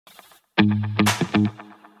Hello,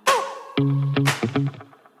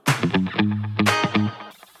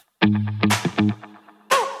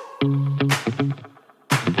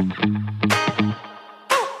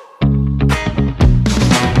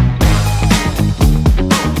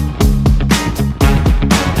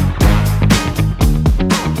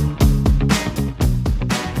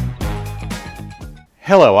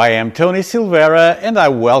 I am Tony Silveira and I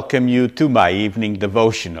welcome you to my evening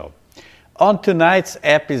devotional. On tonight's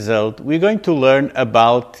episode, we're going to learn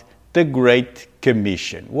about the Great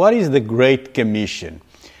Commission. What is the Great Commission?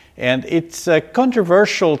 And it's a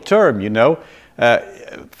controversial term, you know.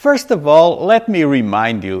 First of all, let me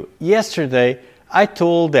remind you, yesterday I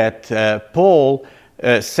told that Paul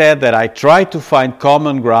said that I try to find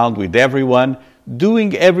common ground with everyone,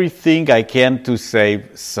 doing everything I can to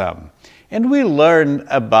save some. And we learn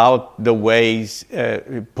about the ways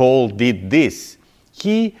Paul did this.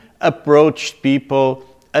 He approached people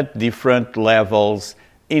at different levels,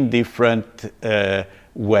 in different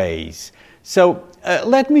ways. So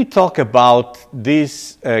let me talk about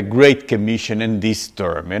this Great Commission and this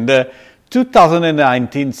term. And the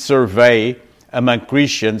 2019 survey among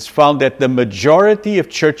Christians found that the majority of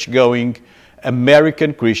church-going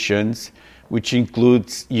American Christians, which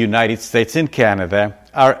includes United States and Canada,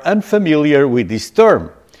 are unfamiliar with this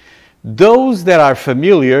term. Those that are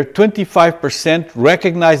familiar, 25%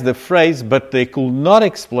 recognize the phrase, but they could not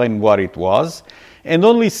explain what it was, and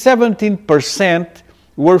only 17%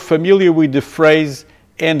 were familiar with the phrase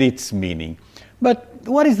and its meaning. But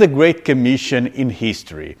what is the Great Commission in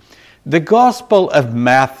history? The Gospel of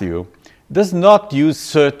Matthew does not use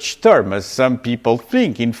such term as some people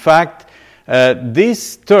think. In fact,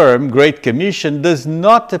 this term, Great Commission, does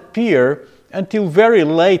not appear until very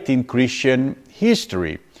late in Christian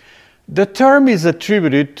history. The term is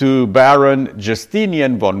attributed to Baron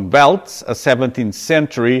Justinian von Welz, a 17th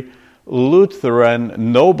century Lutheran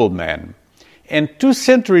nobleman. And 2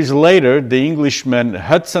 centuries later, the Englishman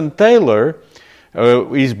Hudson Taylor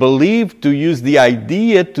is believed to use the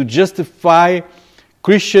idea to justify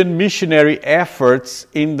Christian missionary efforts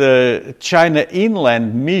in the China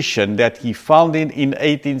Inland Mission that he founded in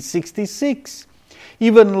 1866.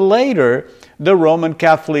 Even later, the Roman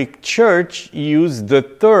Catholic Church used the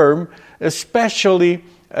term, especially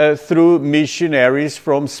through missionaries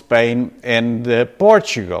from Spain and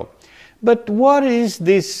Portugal. But what is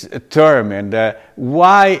this term and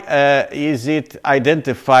why is it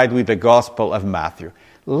identified with the Gospel of Matthew?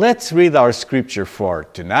 Let's read our scripture for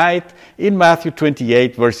tonight in Matthew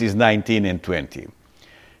 28, verses 19 and 20.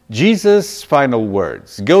 Jesus' final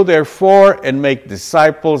words, "Go therefore and make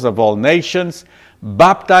disciples of all nations,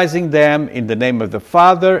 baptizing them in the name of the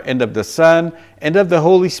Father and of the Son and of the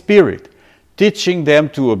Holy Spirit, teaching them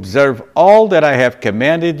to observe all that I have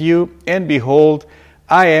commanded you, and behold,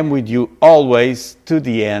 I am with you always to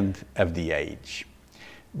the end of the age."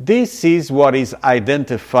 This is what is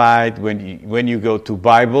identified when you go to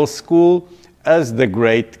Bible school as the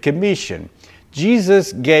Great Commission.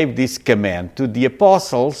 Jesus gave this command to the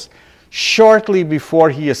apostles shortly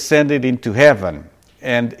before he ascended into heaven,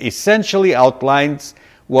 and essentially outlines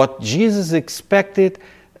what Jesus expected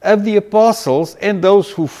of the apostles and those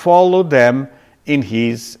who followed them in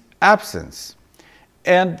his absence.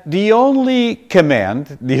 And the only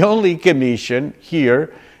command, the only commission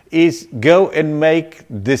here is go and make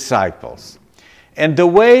disciples. And the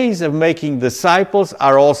ways of making disciples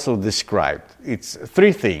are also described. It's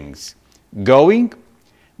 3 things: going,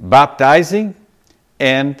 baptizing,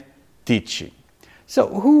 and teaching. So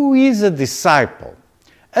who is a disciple?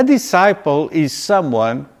 A disciple is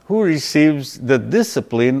someone who receives the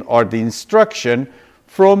discipline or the instruction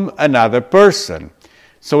from another person.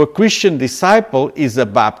 So a Christian disciple is a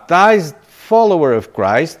baptized follower of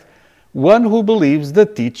Christ, one who believes the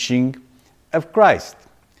teaching of Christ.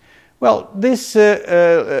 Well, this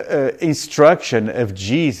instruction of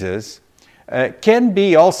Jesus can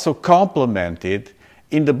be also complemented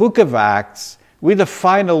in the book of Acts with the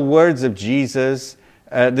final words of Jesus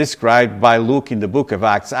described by Luke in the book of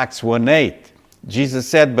Acts, Acts 1:8. Jesus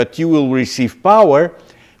said, "But you will receive power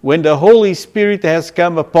when the Holy Spirit has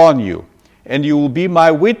come upon you, and you will be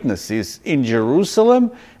my witnesses in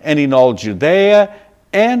Jerusalem and in all Judea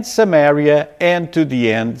and Samaria and to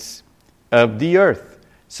the ends of the earth."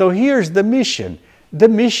 So here's the mission. The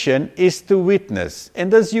mission is to witness.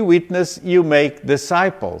 And as you witness, you make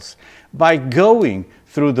disciples by going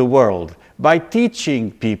through the world, by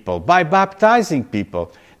teaching people, by baptizing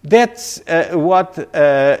people. That's what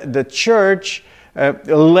the church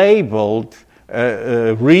labeled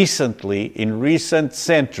recently, in recent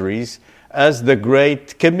centuries, as the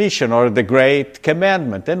Great Commission or the Great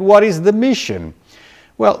Commandment. And what is the mission?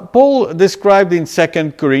 Well, Paul described in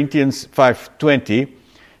 2 Corinthians 5:20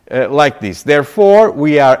 like this: "Therefore,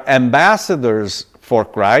 we are ambassadors for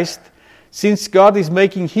Christ, since God is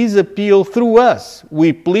making his appeal through us.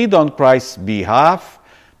 We plead on Christ's behalf,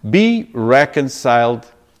 be reconciled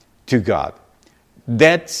to God."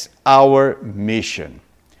 That's our mission.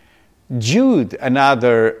 Jude,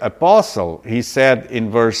 another apostle, he said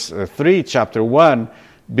in verse 3, chapter 1,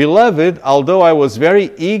 "Beloved, although I was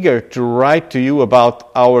very eager to write to you about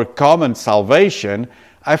our common salvation,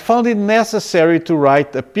 I found it necessary to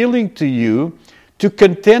write appealing to you to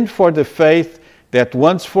contend for the faith that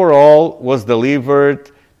once for all was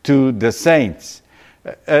delivered to the saints."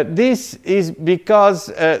 This is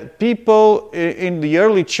because people in the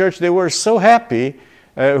early church, they were so happy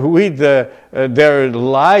with their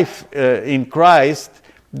life in Christ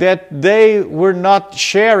that they were not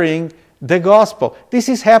sharing the gospel. This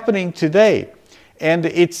is happening today, and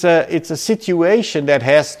it's a situation that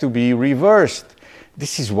has to be reversed.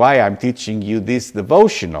 This is why I'm teaching you this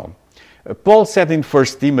devotional. Paul said in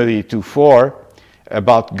 1 Timothy 2:4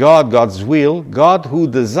 about God's will, God who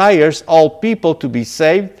desires all people to be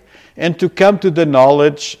saved and to come to the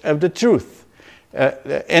knowledge of the truth.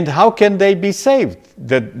 And how can they be saved?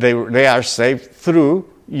 They are saved through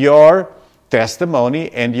your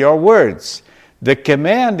testimony and your words. The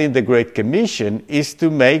command in the Great Commission is to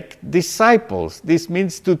make disciples. This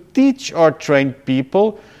means to teach or train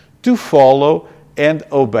people to follow and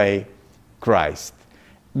obey Christ.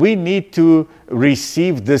 We need to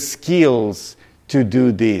receive the skills to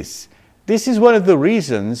do this. This is one of the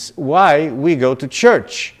reasons why we go to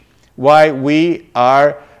church, why we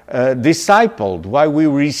are discipled, why we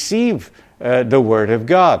receive the Word of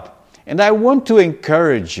God. And I want to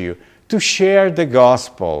encourage you to share the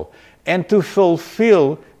gospel and to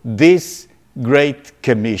fulfill this great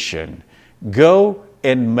commission. Go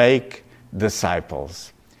and make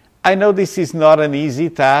disciples. I know this is not an easy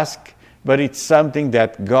task, but it's something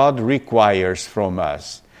that God requires from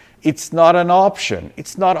us. It's not an option.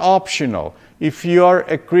 It's not optional. If you're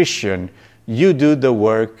a Christian, you do the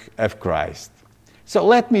work of Christ. So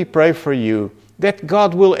let me pray for you that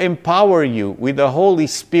God will empower you with the Holy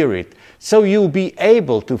Spirit so you'll be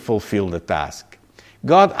able to fulfill the task.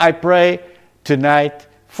 God, I pray tonight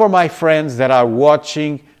for my friends that are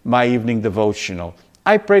watching my evening devotional.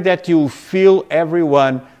 I pray that you'll fill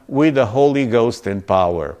everyone with the Holy Ghost and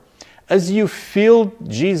power. As you filled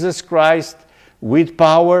Jesus Christ with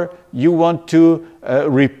power, you want to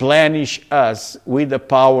replenish us with the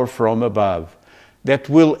power from above that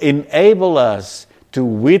will enable us to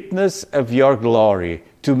witness of your glory,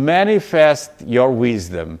 to manifest your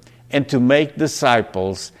wisdom, and to make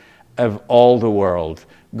disciples of all the world.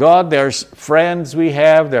 God, there's friends we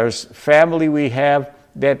have, there's family we have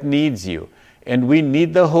that needs you, and we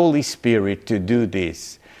need the Holy Spirit to do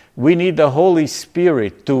this. We need the Holy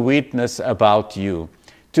Spirit to witness about you,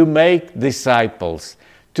 to make disciples,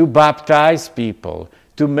 to baptize people,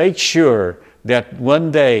 to make sure that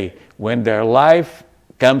one day when their life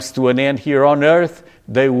comes to an end here on earth,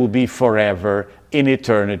 they will be forever in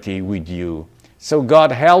eternity with you. So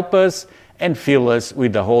God, help us and fill us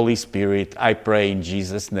with the Holy Spirit. I pray in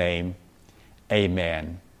Jesus' name.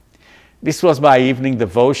 Amen. This was my evening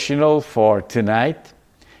devotional for tonight.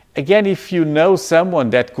 Again, if you know someone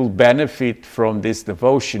that could benefit from this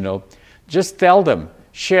devotional, just tell them.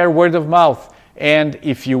 Share word of mouth. And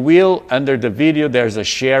if you will, under the video, there's a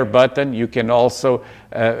share button. You can also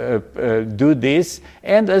do this.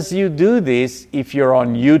 And as you do this, if you're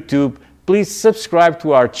on YouTube, please subscribe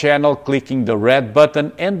to our channel, clicking the red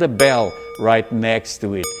button and the bell right next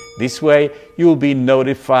to it. This way, you'll be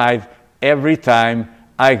notified every time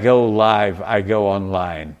I go live, I go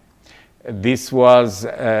online. This was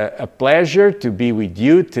a pleasure to be with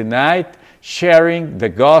you tonight, sharing the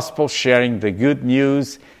gospel, sharing the good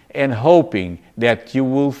news, and hoping that you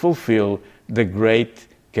will fulfill the Great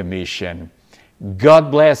Commission.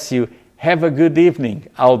 God bless you. Have a good evening.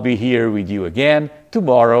 I'll be here with you again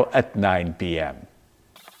tomorrow at 9 p.m.